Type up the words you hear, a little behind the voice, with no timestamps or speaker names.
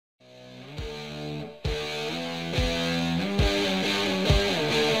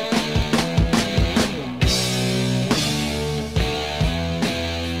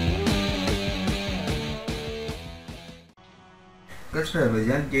Καλησπέρα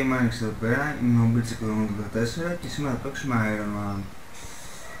παιδιά, Game Annex εδώ πέρα, είμαι ο Μπίτσικ 184 και σήμερα θα παίξουμε ironman.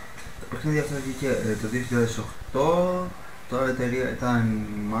 Το παιχνίδι αυτό βγήκε το 2008, τώρα η εταιρεία ήταν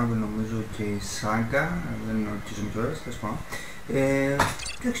η Marvel νομίζω και η saga, δεν ρωτήσω κιόλας, τέλος πάντων. Και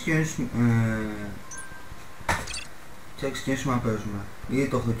θα ξεκινήσουμε να παίζουμε. Ήδη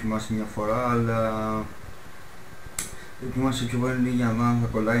το έχω δοκιμάσει μια φορά, αλλά δοκιμάσαι πιο πολύ για να δω αν θα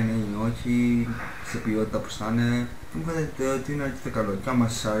κολλάει ναι ή όχι, σε ποιότητα πως θα είναι. Μου φαίνεται ότι είναι αρκετά καλό και άμα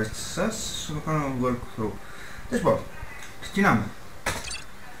σας αρέσει εσάς, θα το κάνω walkthrough. Τέλος πάντων, ξεκινάμε.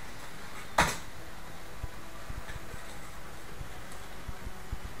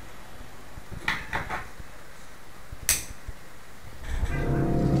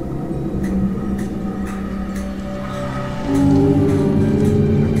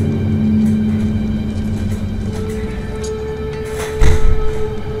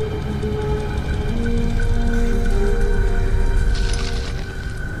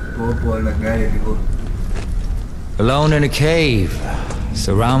 Alone in a cave,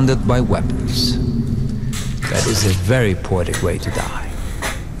 surrounded by weapons. That is a very poetic way to die.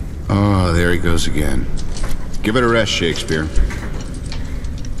 Oh, there he goes again. Give it a rest, Shakespeare.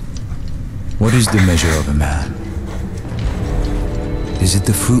 What is the measure of a man? Is it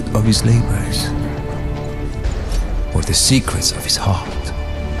the fruit of his labors? Or the secrets of his heart?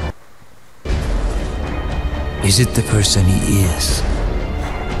 Is it the person he is?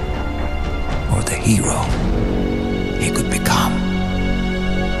 Or the hero he could become?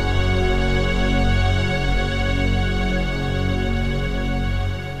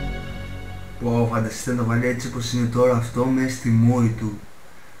 Wow, φανταστείτε να το βάλει έτσι όπως είναι τώρα αυτό μέσα στη μούρη του.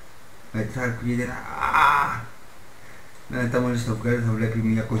 Μετά θα ακούγεται ένα μετά μόλις το βγάλει θα βλέπει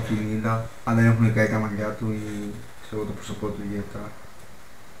μια κοκκινίδα, αν δεν έχουν καεί τα μαλλιά του ή ξέρω το πρόσωπό του ή αυτά.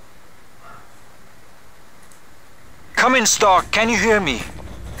 Come in, Stark. Can you hear me?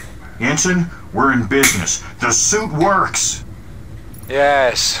 Ensign, we're in business. The suit works!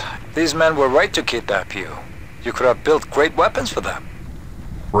 Yes, these men were right to kidnap you. You could have built great weapons for them.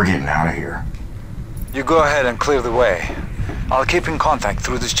 We're getting out of here. You go ahead and clear the way. I'll keep in contact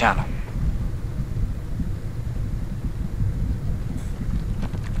through this channel.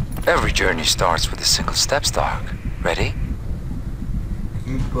 Every journey starts with a single step, Stark. Ready?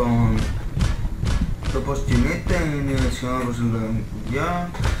 Λοιπόν, το πώς κινείται είναι σχεδόν όπως είναι για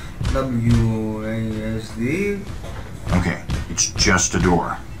WASD. Okay, it's just a door.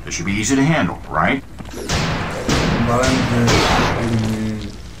 It should be easy to handle, right? Βάλαμε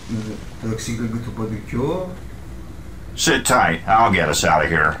το εξήγημα του ποντικού. Sit tight. I'll get us out of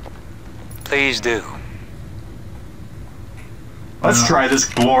here. Please do. Let's try this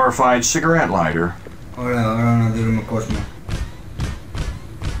glorified cigarette lighter. Ωραία, ωραία να δίνουμε κόσμο.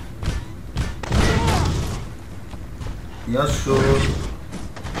 Γεια σου.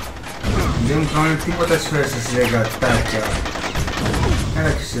 Δεν μου κάνουν τίποτα σφαίρες σας ρε γατάκια. Έλα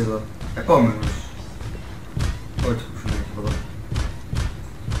και εσύ εδώ. Επόμενος. Όχι που σου έχει από εδώ.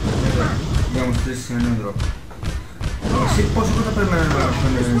 Για να μου στήσεις έναν τρόπο. Εσύ πόσο πρώτα περιμένω να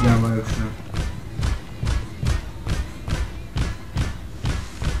έρθουν για να μου ρίξουν.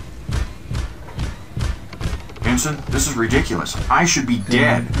 Ensign, this is ridiculous. I should be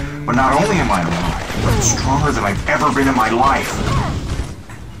dead. But not only am I alive, but I'm stronger than I've ever been in my life.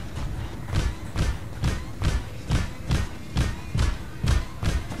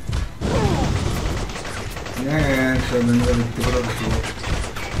 Ναι, ξέρω, δεν είδα τίποτα από αυτό.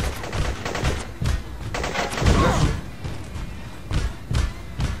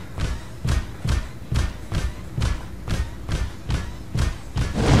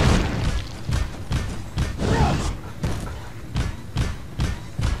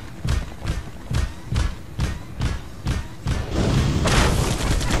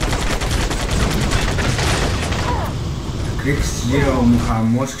 Κρύψεις γύρω μου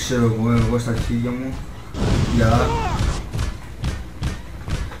χαμός, ξέρω εγώ στα αρχίδια μου. Γεια.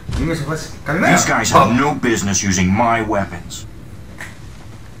 Είμαι σε φάση. Καλημέρα! These guys have no business using my weapons.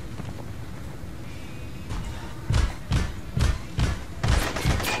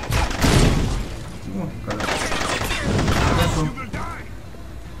 Καλά.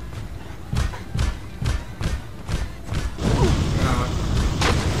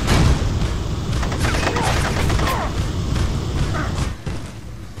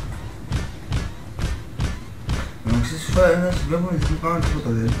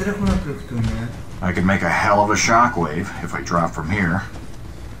 I could make a hell of a shockwave if I drop from here.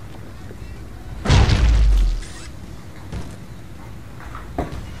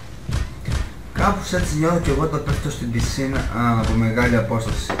 Κάπως έτσι νιώθω και εγώ το πέφτω στην πισίνα από μεγάλη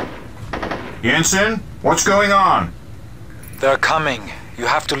απόσταση. Jensen, what's going on? They're coming. You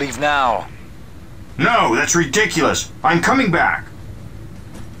have to leave now. No, that's ridiculous. I'm coming back.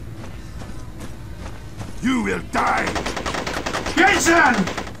 You will die. Jensen!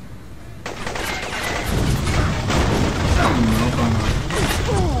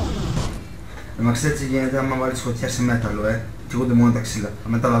 Εντάξει, έτσι γίνεται άμα βάλεις φωτιά σε μέταλλο, Καίγονται μόνο τα ξύλα. Τα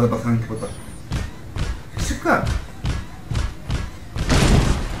μέταλλα δεν παθαίνουν τίποτα. Φυσικά.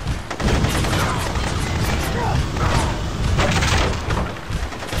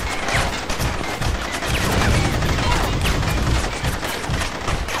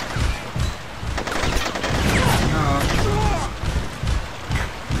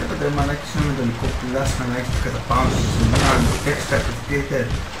 Βλέπετε μαλάκι σαν με το υλικό πουλάσκα να έχετε κατά πάνω σας, να φτιάξεις κάτι, τι έχετε.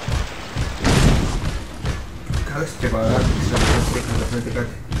 Κάλεσε και παράδειγμα, και καταφέρετε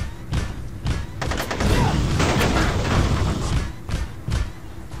κάτι.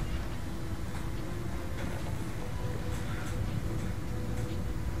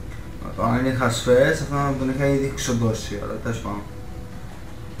 Αν είχα σφαίρες, αυτό να τον είχα ήδη ξοντώσει, αλλά τέλος πάντων.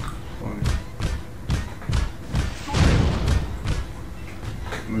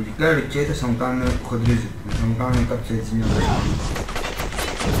 Λογικά οι ρικέτες θα μου κάνουν χοντρίζει, θα μου κάνουν κάποια έτσι μια δέση.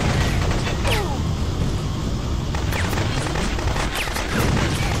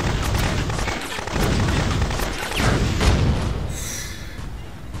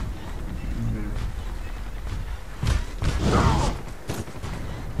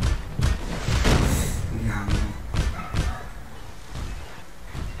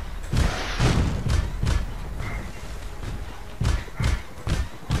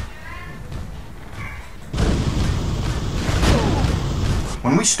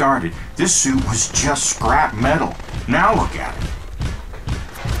 When we started, this suit was just scrap metal. Now look at it.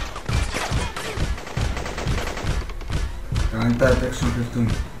 Αν τα τρέξουν να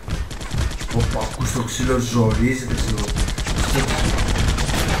πέφτουν. Οπα, ακούς το ξύλο ζορίζεται ξύλο.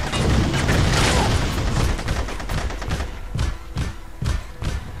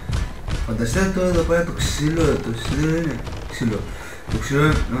 Φανταστείτε τώρα εδώ πέρα το ξύλο δεν είναι ξύλο. Το ξύλο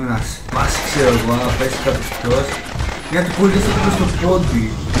είναι να σπάσει, ξέρω εγώ, να πέσει κάποιος τρός. Για να του κολλήσει αυτό στο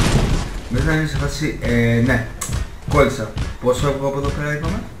πόντι. Δεν θα είναι σε φάση, ναι, κόλλησα. Πώς φεύγω από εδώ πέρα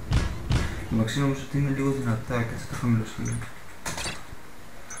είπαμε. Το μαξί νομίζω ότι είναι λίγο δυνατά και θα το χαμηλώσω λίγο.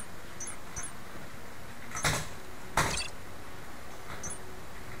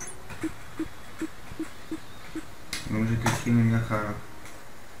 Νομίζω ότι εκεί είναι μια χαρά.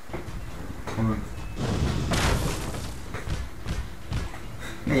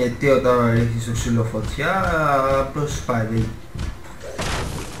 Ναι, γιατί όταν ρίχνεις το ξύλο φωτιά, απλώς σπάει.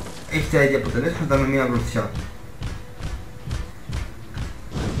 Έχει τα ίδια αποτελέσματα με μια γροθιά.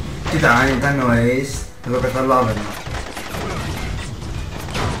 Κοίτα, αν ήταν ο Ace, θα το καταλάβαινα.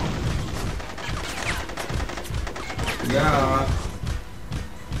 Γεια!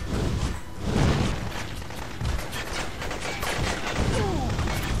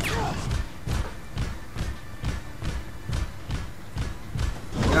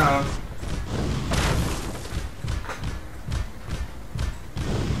 Γεια!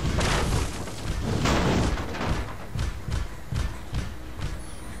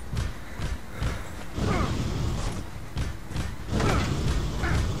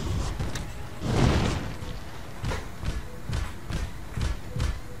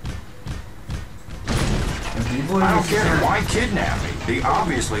 I don't get it. Why kidnap me? They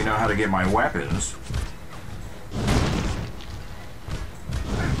obviously know how to get my weapons.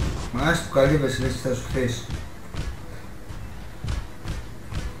 Μ' άρεσε που καλύβεσαι, λες θα σου χθείς.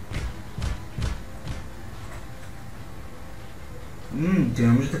 Και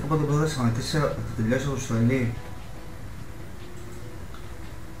νομίζω ότι κάποτε που θα σταματήσει θα τελειώσει από Αυστραλία.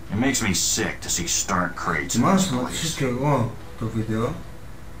 It makes me sick to see Stark crates in Μάλλον this σταματήσεις place. και εγώ το βίντεο.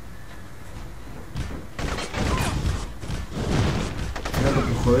 Να το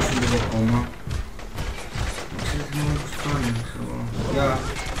προχωρήσω λίγο ακόμα. Ξέρετε τι μου κουστώνει, ξέρω εγώ. Γεια.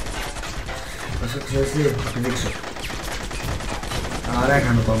 Θα σε ξέρεις τι, θα τη δείξω. Άρα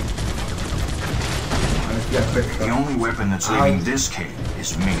έκανα το πάμε. The only weapon that's leaving this cave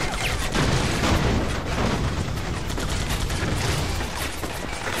is me.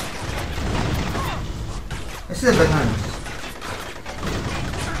 Εσύ δεν πεθάνεις.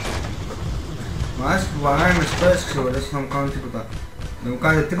 Μ' άρεσε που βαράνε με σπέρες ξεβολές και να μου κάνουν τίποτα. Δεν μου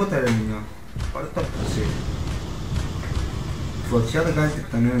κάνετε τίποτα ρε μηνιό. Πάρε το από εσύ. Η φωτιά δεν κάνει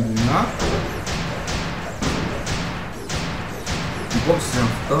τίποτα, είναι δουλειά. Υπόψη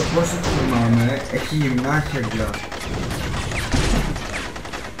αυτό, πόσο το θυμάμαι, έχει γυμνά χέρια.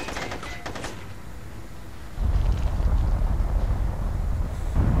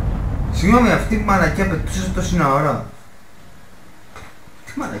 Συγγνώμη, αυτή η μαλακιά πετούσε τόση ώρα.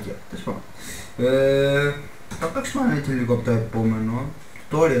 Μαλακιά, τέλος πάντων. Θα παίξουμε έτσι λίγο από το επόμενο.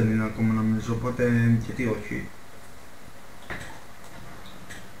 Tutorial είναι ακόμα νομίζω, οπότε γιατί όχι.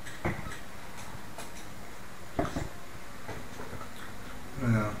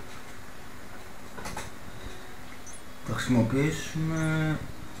 Θα χρησιμοποιήσουμε...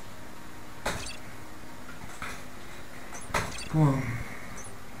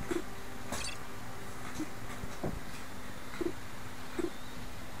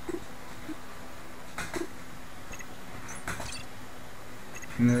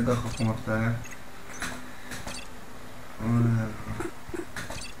 Ναι, δεν τα έχω ακόμα αυτά, Ωραία.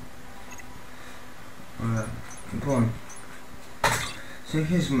 Ωραία. Λοιπόν,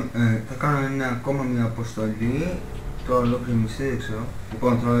 συνεχίζουμε. Θα κάνω ακόμα μια αποστολή. Τώρα ολόκληρη μισή, δεν ξέρω.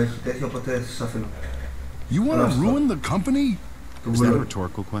 Λοιπόν, τώρα έχει τέτοιο, οπότε σας αφήνω. You want to ruin the company? Is that a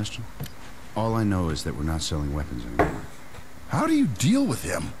rhetorical question? All I know is that we're not selling weapons anymore. How do you deal with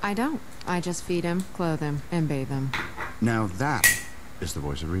him? I don't. I just feed him, clothe him, and bathe him. Now that is the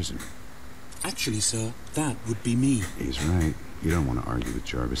voice of reason. Actually, sir, that would be me. He's right. You don't want to argue with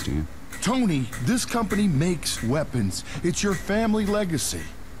Jarvis, do you? Tony, this company makes weapons. It's your family legacy.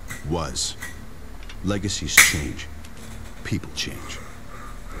 Was. Legacies change. People change.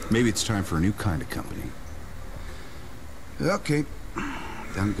 Maybe it's time for a new kind of company. Okay.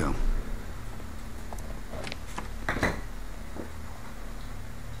 Down we go.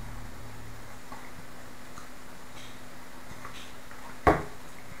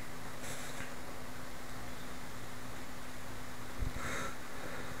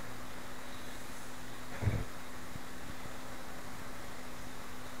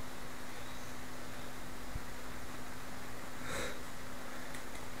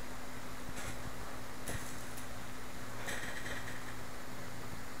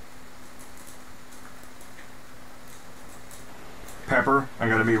 Pepper, I'm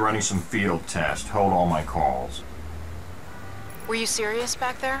gonna be running some field tests. Hold all my calls. Were you serious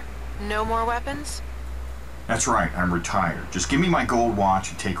back there? No more weapons? That's right, I'm retired. Just give me my gold watch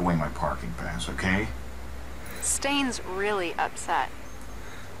and take away my parking pass, okay? Stain's really upset.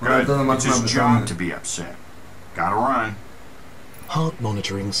 Good. It's his job to be upset. Gotta run. Heart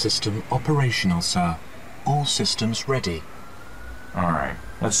monitoring system operational, sir. All systems ready. Alright,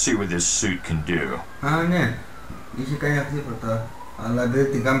 let's see what this suit can do. Α, ναι. Είχε κάνει αυτή πρώτα. Αλλά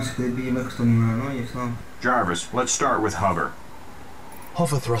δεν την κάμισε και δεν πήγε μέχρι στον ουρανό, γι' αυτό. Jarvis, let's start with hover.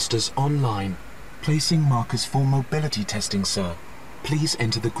 Hover thrusters online. Placing markers for mobility testing, sir. Please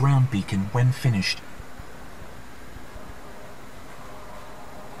enter the ground beacon when finished.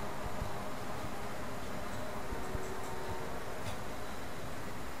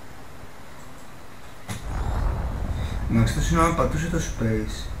 Να ξετώσει να πατούσε το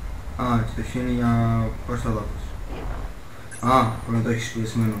space. Α, και το χ είναι για προς τα δόντες. Α, πρέπει να το έχεις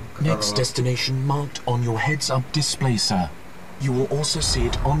κλεισμένο. Next destination marked on your heads-up display, sir. You will also see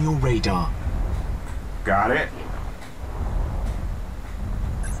it on your radar. Got it?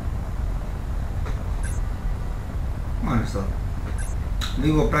 Μάλιστα.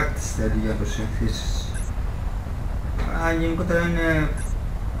 Λίγο practice θέλει για το συνηθίσεις. Αλλά γενικότερα είναι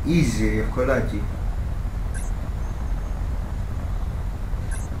easy, ευκολάκι.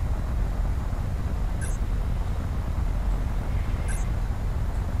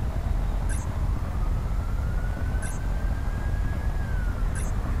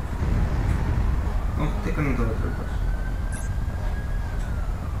 Τι έκανε τώρα τρέπας.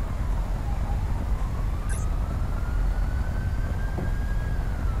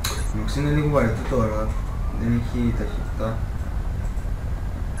 Εντάξει, είναι λίγο βαρετό τώρα. Δεν έχει ταχύτητα.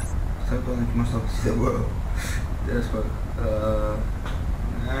 Θέλω το να δοκιμάσω το δεν μπορώ. Τέλος πάντων.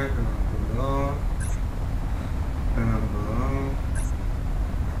 Ναι, πρέπει να το δω. Πρέπει να το δω.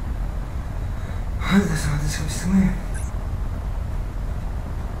 Αν δεν θα σταματήσει κάποια στιγμή.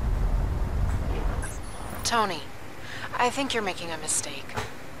 Tony, I think you're making a mistake.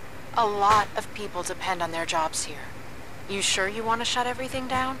 A lot of people depend on their jobs here. You sure you want to shut everything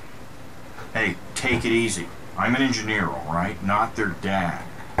down? Hey, take it easy. I'm an engineer, all right? Not their dad.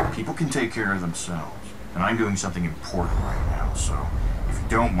 People can take care of themselves. And I'm doing something important right now, so if you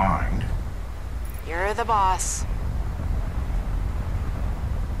don't mind... You're the boss.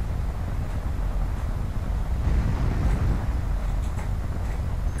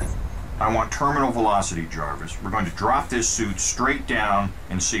 I want terminal velocity, Jarvis. We're going to drop this suit straight down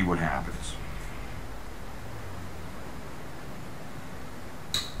and see what happens.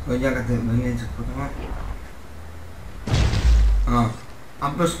 Για κατεβαίνει έτσι απότομα. Α,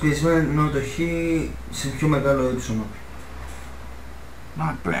 απλώς πιεσμένο το χ σε πιο μεγάλο ύψομα.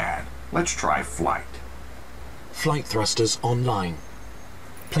 Not bad. Let's try flight. Flight thrusters online.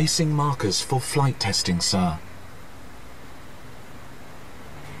 Placing markers for flight testing, sir.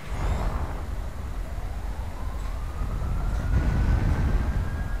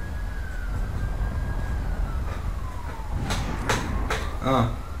 Ah.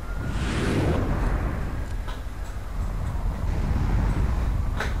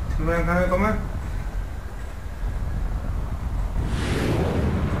 Τι πρέπει να κάνουμε ακόμα?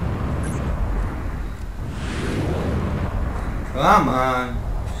 Άμα,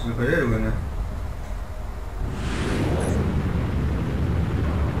 είναι περίεργο είναι.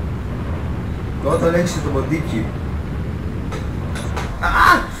 Τώρα ελέγξε το ποντίκι.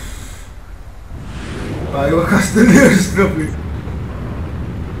 Πάει εγώ καστελίος στροφή.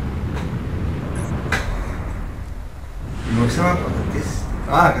 Μου ξαναπατήσεις.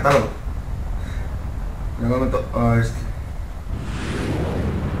 Κατάλαβα. Εγώ με το οριστή.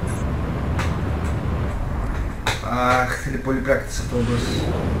 Θέλει πολύ πράκτης αυτό όντως.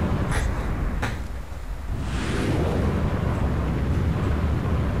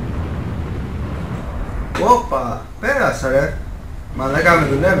 Όπα, πέρασα ρε. Μα δεν με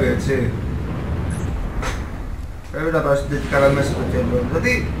δουλεύει έτσι. Πρέπει να πάω στην τέτοια καλά μέσα στο κέντρο.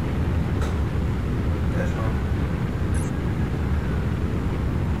 Δηλαδή...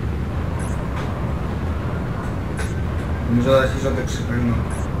 Νομίζω ότι αρχίζω να το ξεπερνώ.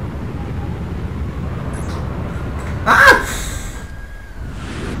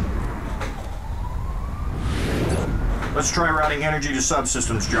 Let's try routing energy to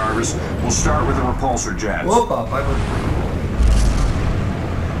subsystems, Jarvis. We'll start with the repulsor jets. Όπα, πάει πολύ.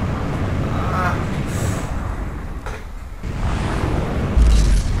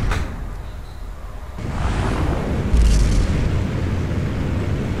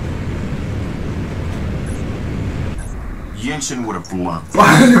 Jensen would have loved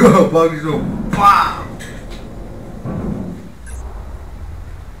Πάει λίγο, πάω και στο... Παου!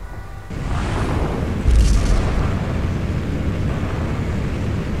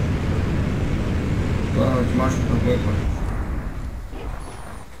 Τώρα να δοκιμάσω το weapon.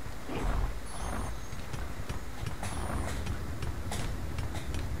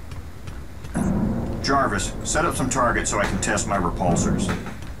 Jarvis, set up some targets so I can test my repulsors.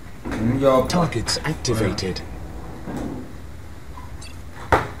 Targets activated.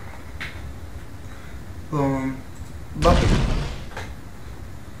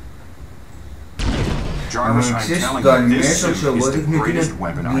 Jarvis, I'm telling you, this suit is the greatest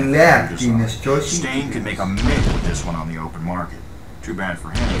weapon I've ever designed. Stain could make a mint with this one on the open market. Too bad for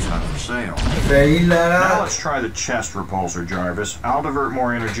him, it's not for sale. Now let's try the chest repulsor, Jarvis. I'll divert more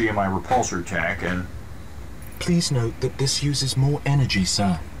energy in my repulsor tech and... Please note that this uses more energy,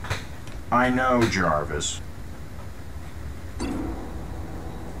 sir. I know, Jarvis.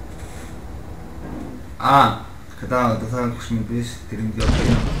 Κατάλαβα, θα χρησιμοποιήσει την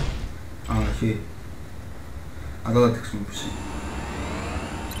ιδιότητα. Όχι. Εδώ θα τη χρησιμοποιήσει.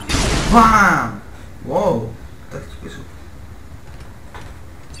 Μπαμ! Wow! Κοιτάξτε πίσω.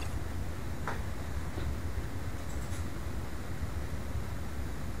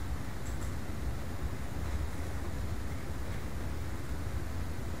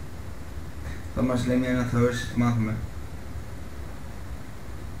 Θα μας λέει μια αναθεώρηση, τι μάθουμε.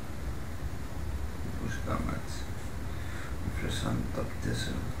 Πώς κάνουμε έτσι. Φρεσάνε τα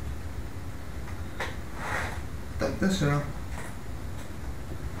 4. Τα 4.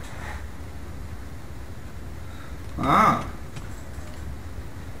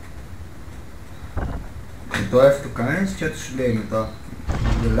 Με το F το κάνεις και έτσι σου λέει μετά.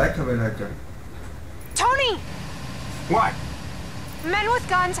 Βελάκια. Tony! What? Men with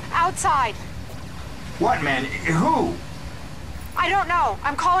guns outside. What men? Who? I don't know.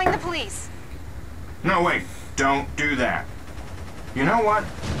 I'm calling the police. No, wait. Don't do that. You know what?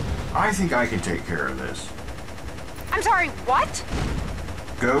 I think I can take care of this. I'm sorry, what?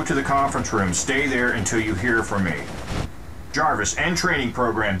 Go to the conference room. Stay there until you hear from me. Jarvis, end training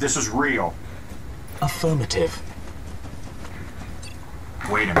program. This is real. Affirmative.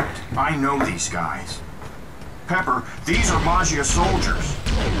 Wait a minute. I know these guys. Pepper, these are Maggia soldiers.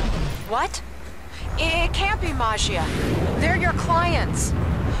 What? It can't be Maggia. They're your clients.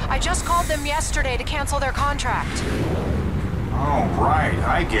 I just called them yesterday to cancel their contract. Oh, right.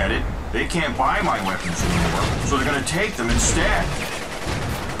 I get it. They can't buy my weapons anymore, so they're gonna take them instead.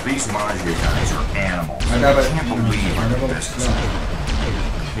 These Maggia guys are animals. I can't believe I'm in business.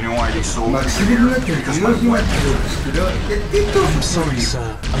 You know why they sold me here? Because my weapons. I'm sorry, sir.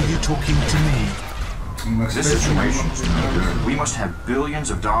 Are you talking to me? This situation is no good. We must have billions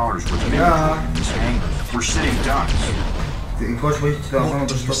of dollars worth of inventory in these hangars. We're sitting ducks. What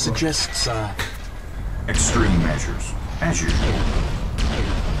do you suggest, sir? Extreme measures, as usual.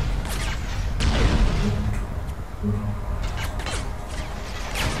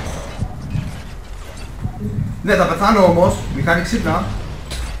 Ναι, θα πεθάνω όμως. Μηχάνη ξύπνα.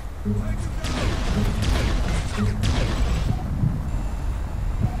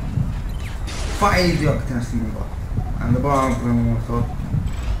 Φάει δύο ακτίνα στιγμή. Αν δεν μπορώ να πούμε αυτό.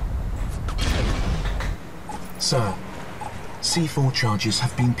 Sir, C4 charges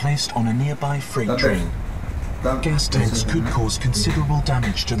have been placed on a nearby freight train. Gas tanks could cause considerable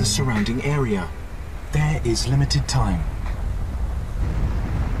damage to the surrounding area. There is limited time.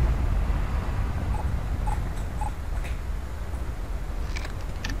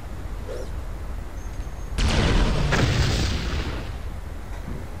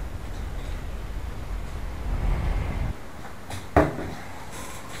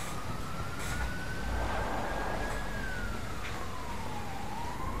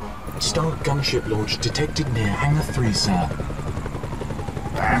 Stealth gunship launch detected near Hangar 3, sir.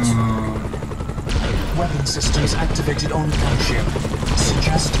 That's... Weapon systems activated on gunship.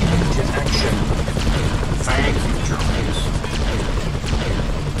 Suggest immediate action. Thank you, Jones.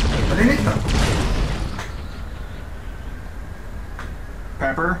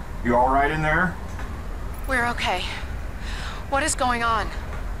 Pepper, you alright in there? We're okay. What is going on?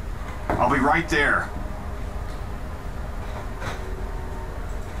 I'll be right there.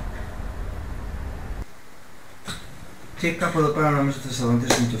 Και κάπου εδώ πέρα νομίζω θα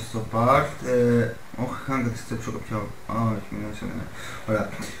σταματήσουμε και αυτό το part. Όχι, αν καθιστέψω κάποιο... όχι, μην έσαι. Ωραία.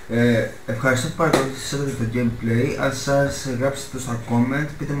 Ευχαριστώ που παρακολουθήσατε το gameplay. Αν σας γράψετε το στα comment,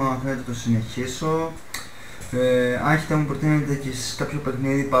 πείτε μου αν θέλετε το συνεχίσω. Αν έχετε μου προτείνετε και εσείς κάποιο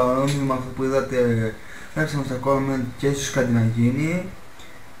παιχνίδι παρόμοιο με αυτό που είδατε, γράψτε μου στα comment και ίσως κάτι να γίνει.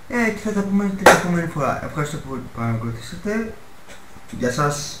 Και θα τα πούμε την επόμενη φορά. Ευχαριστώ που παρακολουθήσατε. Γεια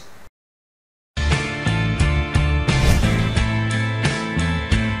σας.